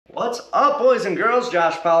What's up, boys and girls?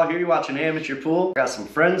 Josh Powell here. You're watching Amateur Pool. Got some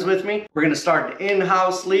friends with me. We're gonna start an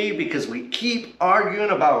in-house league because we keep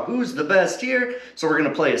arguing about who's the best here. So we're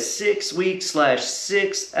gonna play a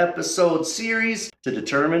 6-week/6 episode series to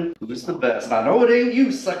determine who's the best. I know it ain't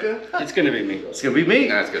you, sucker. It's gonna be me. It's gonna be me.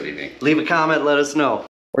 No, it's gonna be me. Leave a comment, let us know.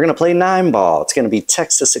 We're gonna play 9-ball. It's gonna be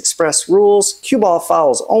Texas Express rules, cue ball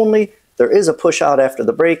fouls only. There is a push out after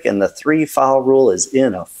the break, and the 3-foul rule is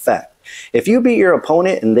in effect. If you beat your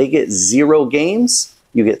opponent and they get 0 games,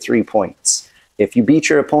 you get 3 points. If you beat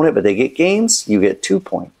your opponent but they get games, you get 2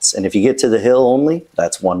 points. And if you get to the hill only,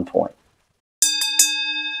 that's 1 point.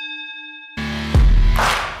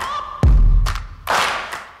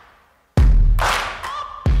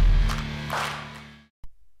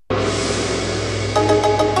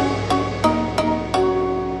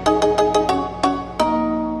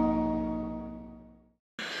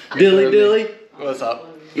 Dilly. What's up?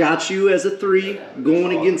 Got you as a 3,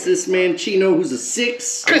 going against this man Chino, who's a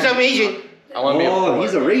 6. Cause I'm Asian. I want to be a 4.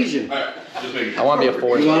 He's a Asian. I want to be a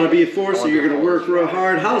 4. You want to be a 4, so you're going to work real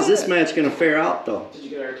hard. How's this match going to fare out, though?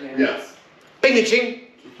 Yes. Ching.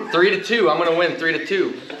 3-2. I'm gonna win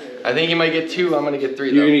 3-2. I think you might get 2. I'm gonna get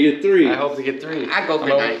 3. You're going to get 3. I hope to get 3. I go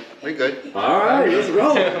midnight. We good. All right, let's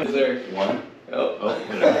go. Is there 1? Oh.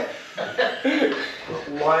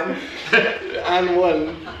 1 and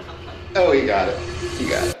 1. Oh, you got it. You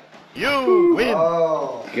got it. You win.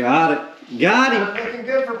 Oh, got it. Got him. Looking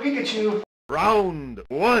good for Pikachu. Round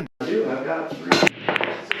 1. Dude, I've got 3.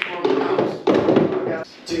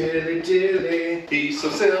 Dilly. He's so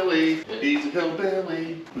silly. He's a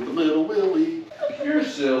hillbilly with a little willy. You're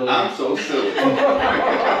silly. I'm so silly.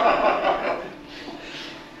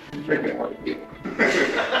 Freaking what you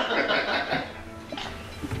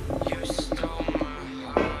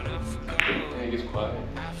He's quiet.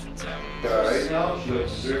 Alright. Oh!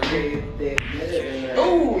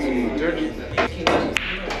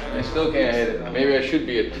 I still can't hit it. Maybe I should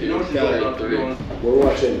be a 2 or a 3. We're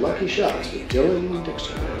watching Lucky Shots with Dylan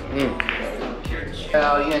Dixon.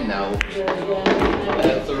 Well, you know.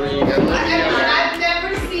 At 3. I've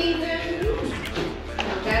never seen them.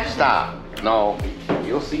 Stop. No.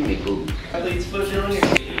 You'll see me, boo. Athlete's foot down here.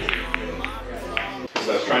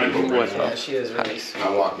 So I was trying to put What's up? She is nice.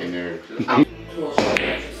 I walk in there.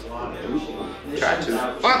 Try to.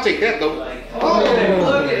 I'll take that though. Oh,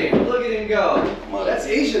 look at him go. That's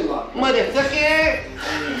Asian luck. Motherfucker!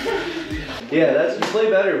 Yeah, that's you play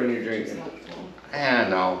better when you're drinking.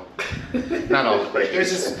 No. Not all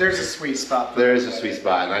There's a sweet spot. There is a sweet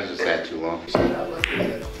spot, and I just had too long. Double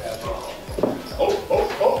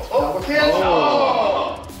catch.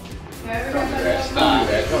 Oh! Stop.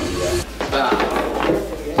 Stop.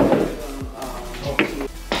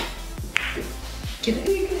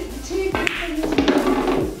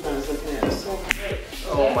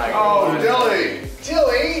 Oh my god. Oh, Dilly!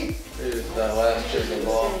 Dilly. Here's the last chicken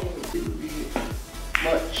ball.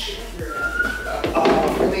 Much.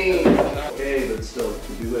 Oh, clean. Okay, but still,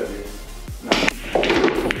 you do everything.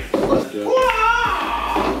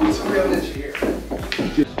 It's a real ninja here.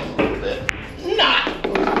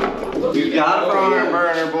 We got a front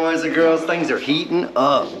burner, boys and girls. Things are heating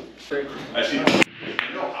up. Actually, I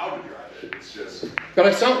know how to drive it. It's just. But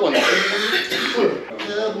I sunk one. Do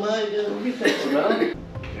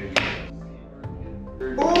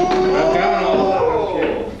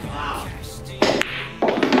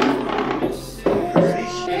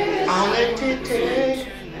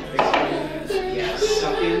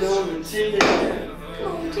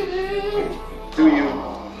you?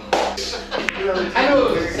 I know it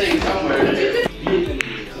was the same somewhere.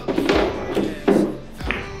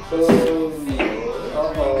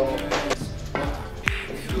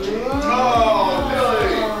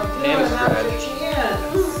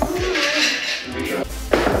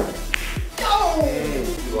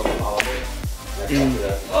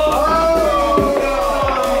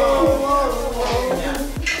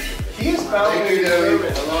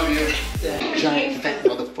 Giant fat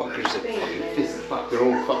motherfuckers that fist fuck their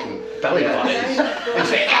own fucking belly buttons and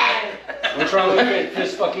say, ah! What's wrong with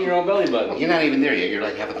fist fucking your own belly button? You're not even there yet. You're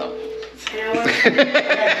like half a thumb. I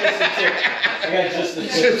got just the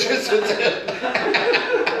tip. Just a tip.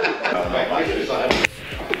 Oh my goodness.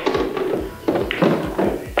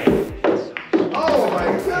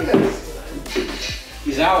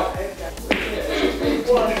 He's out.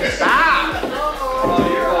 Stop! Oh,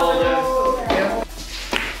 you're all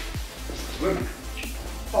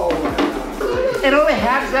It only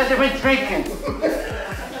happens after we're drinking.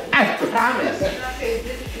 I promise.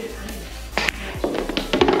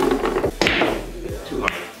 Too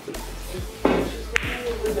hard.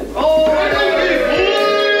 Oh!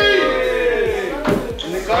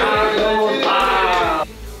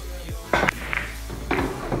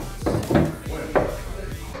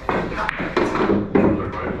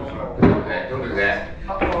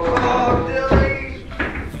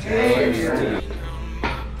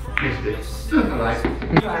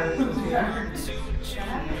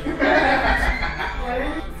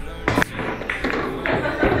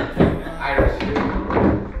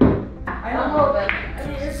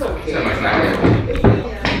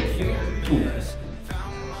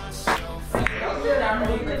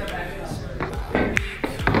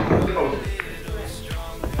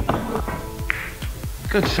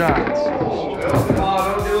 Good shots. Oh,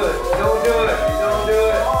 don't do it. Don't do it. Don't do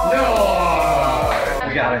it. No!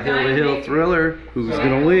 We got a hill-to-hill thriller. Who's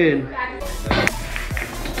gonna win?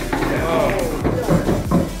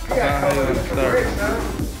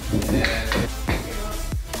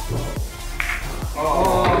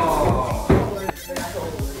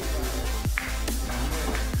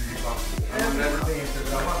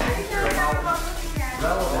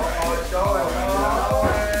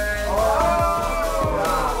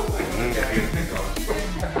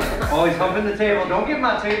 Oh, he's humping the table. Don't get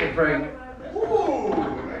my table, Frank.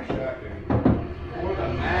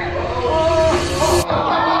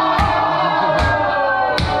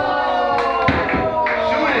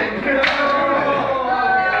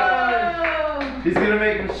 He's gonna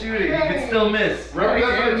make him shoot it. He can still miss. He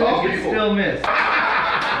can still miss.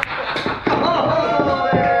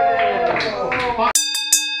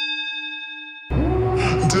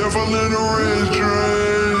 Devil in a red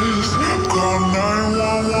dress. Call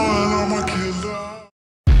 911, I'm a killer.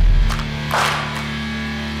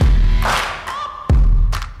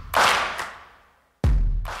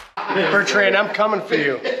 Bertrand, I'm coming for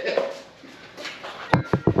you.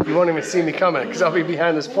 You won't even see me coming because I'll be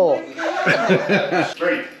behind this pole.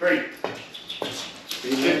 Straight.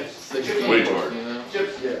 Way too hard.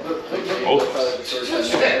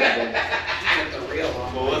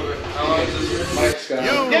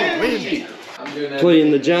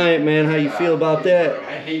 Playing the giant, man. How you feel about that?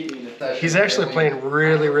 He's actually playing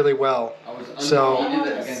really, really well. So,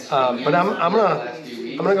 but I'm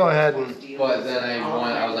gonna go ahead and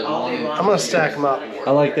I'm gonna stack him up.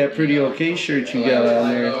 I like that pretty okay shirt you got on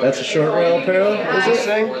there. That's a short rail apparel, is This it?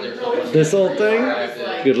 thing? This whole thing?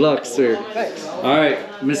 Good luck, sir. Thanks. All right,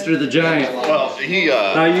 Mr. the Giant. Well, he,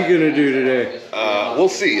 How you gonna do today? we'll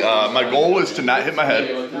see. My goal is to not hit my head.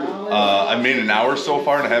 I've made an hour so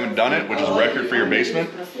far and I haven't done it, which is a record for your basement.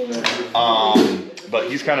 But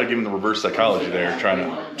he's kind of giving the reverse psychology there, trying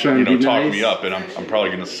to be talk nice. me up, and I'm probably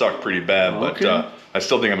gonna suck pretty bad. But I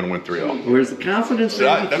still think I'm gonna win 3-0. Where's the confidence, baby?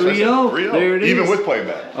 That's what I said, 3-0. There it is. Even with playing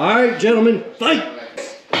bad. All right, gentlemen, fight!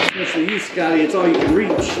 Especially you, Scotty. It's all you can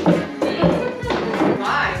reach.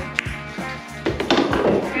 Why?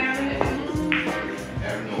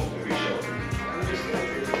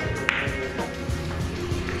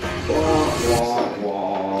 I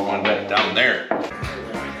want that down there.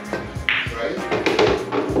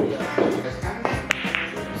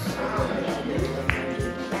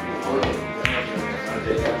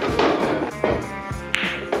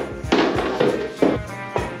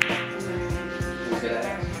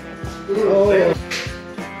 Oh.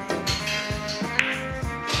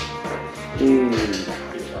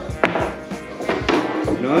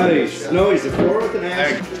 Nice. No, he's a 4 with an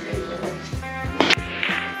axe.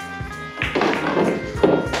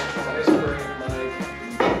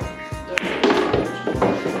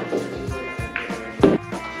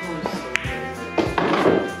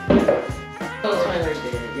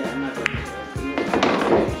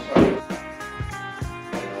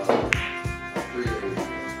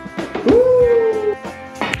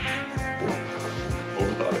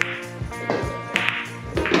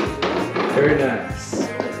 Very nice.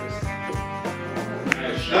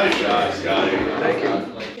 Nice shot, Scotty. Thank you.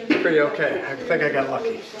 Pretty okay. I think I got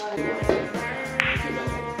lucky.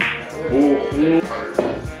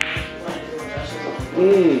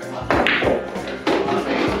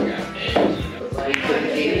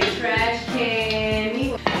 Trash can.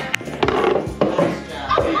 It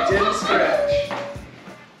didn't scratch.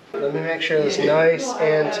 Let me make sure it's nice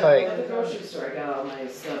and tight.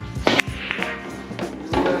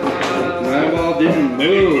 My ball didn't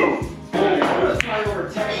move.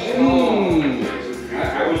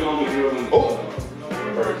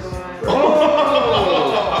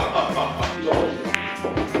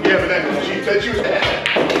 Yeah, but then she said she was bad.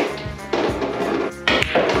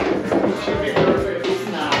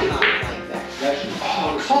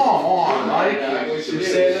 Oh, come on, Mike. You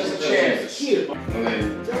say there's a chance.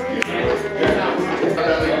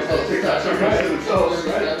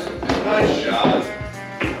 Nice shot.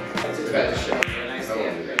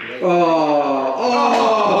 Woo!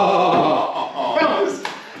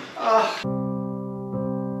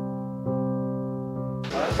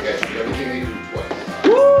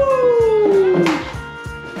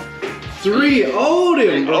 3-0'd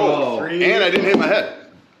him, bro. And I didn't hit my head.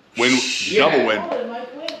 Win, double win.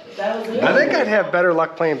 I think I'd have better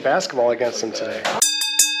luck playing basketball against him today.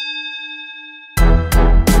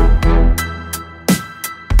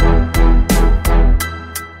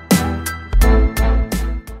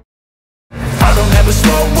 I don't ever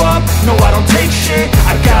slow up, no I don't take shit.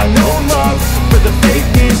 I got no love for the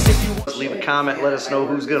fakeness. If you Leave a comment, let us know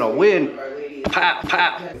who's gonna win. Pop,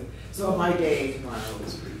 pop. So my day tomorrow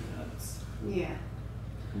was pretty nuts. Yeah.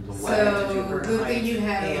 So good thing you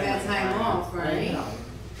have that time off, right?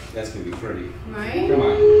 That's gonna be pretty. Right? Come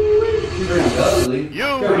on.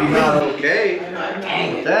 Not okay.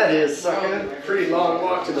 That is sucking. Pretty long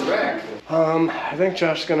walk to the back. I think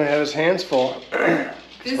Josh's gonna have his hands full.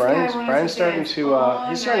 This guy wants Brian's starting dance to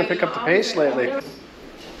he's starting to pick up the pace lately. I was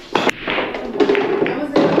like, I'm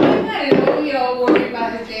not at all, you know, worried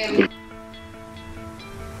about his damn.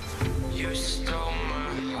 You stole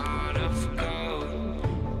my heart of gold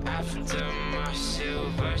after my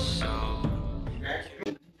silver soul.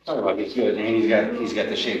 Talk about he's good, and he's got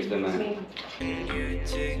the shape to the man.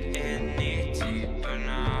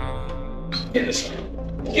 Get this side.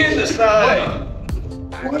 Get this side.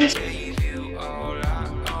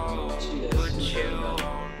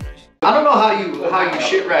 I don't know how you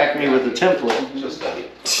shit rack me with the template,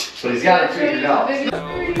 but he's got it figured out. Wait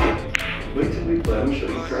till we play. I'm sure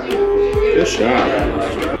you try. Good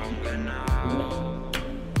shot.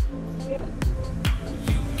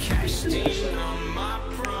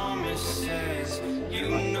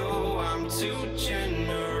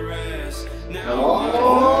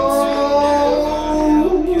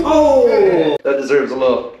 Oh! That deserves a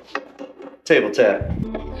little table tap.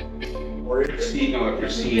 Proceed, no,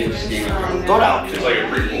 proceed. Go down. It's like a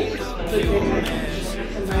prequel.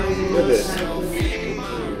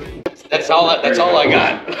 That's all I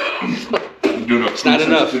got. It's not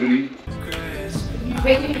enough.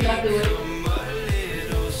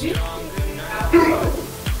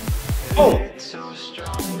 Oh!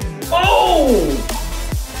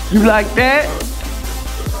 Oh! You like that?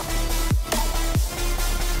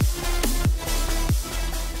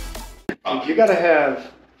 You gotta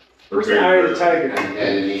have. Where's the eye of the tiger?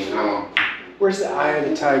 Where's the eye of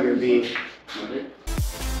the tiger be?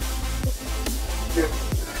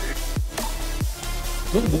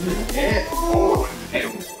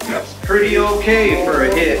 That's pretty okay for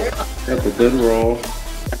a hit. That's a good roll.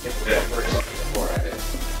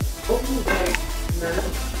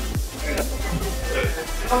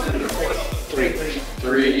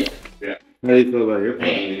 Three. Yeah. How do you feel about your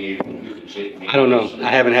play? I don't know. I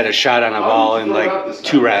haven't had a shot on a ball in like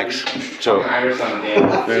 2 racks. So Fair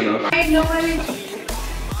enough. I know what I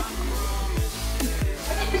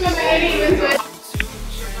remember any of this.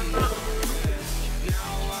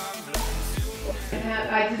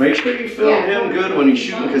 Make sure you film him good when he's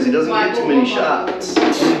shooting because he doesn't get too many shots. So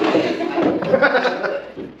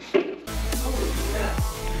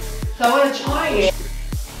I want to try it.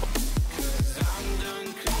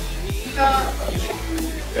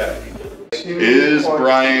 Is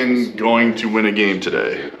Brian going to win a game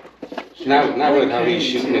today? not with how he's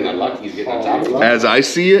shooting and the luck he's getting on top of it. As I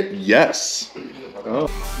see it, yes.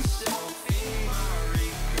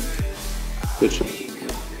 Good shot.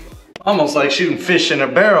 Almost like shooting fish in a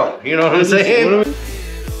barrel. You know what I'm saying?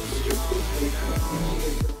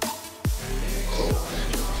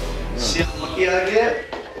 See how lucky I get?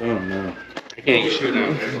 Oh no. I can't shoot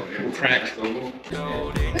now. I'm cracked.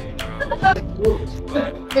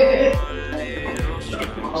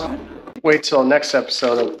 Wait till next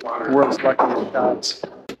episode of World's Luckiest Shots.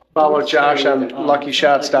 Follow Josh on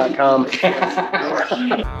luckyshots.com.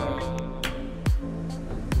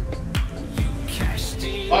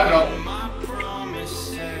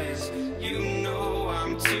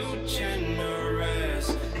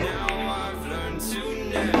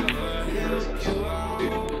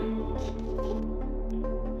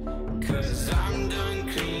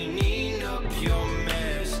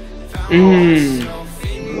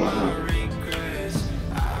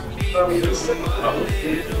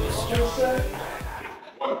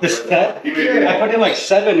 This set? I put in like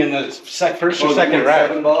 7 in the first or second rack.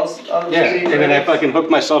 7 balls? Yeah, and then I fucking hooked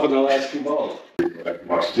myself in the last 2 balls.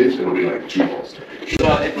 Watch this, it'll be like 2 balls. It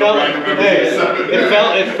felt like,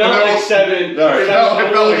 it felt like 7. Sorry.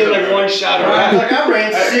 I only did like 1 shot a rack. Like I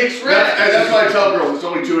ran 6 racks. That's why I tell girls it's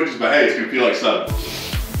only 2 inches, but hey, it's gonna feel like 7.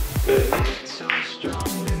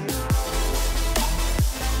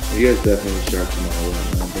 You guys definitely sharp them all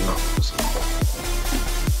right now, bro.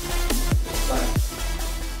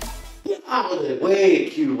 Get out of the way,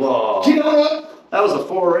 cue ball. You know what? That was a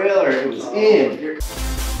 4-railer. It was in.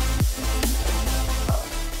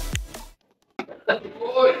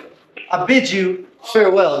 I bid you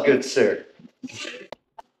farewell, good sir.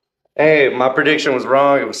 Hey, my prediction was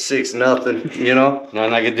wrong. It was 6-0, you know?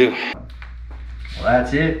 Nothing I could do. Well,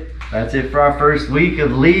 that's it. That's it for our first week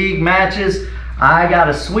of league matches. I got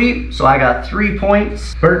a sweep, so I got 3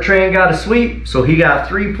 points. Bertrand got a sweep, so he got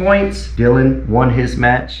 3 points. Dylan won his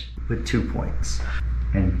match with 2 points.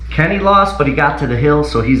 And Kenny lost, but he got to the hill,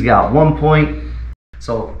 so he's got 1 point.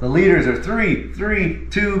 So the leaders are 3, 3,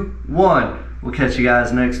 2, 1. We'll catch you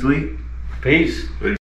guys next week. Peace.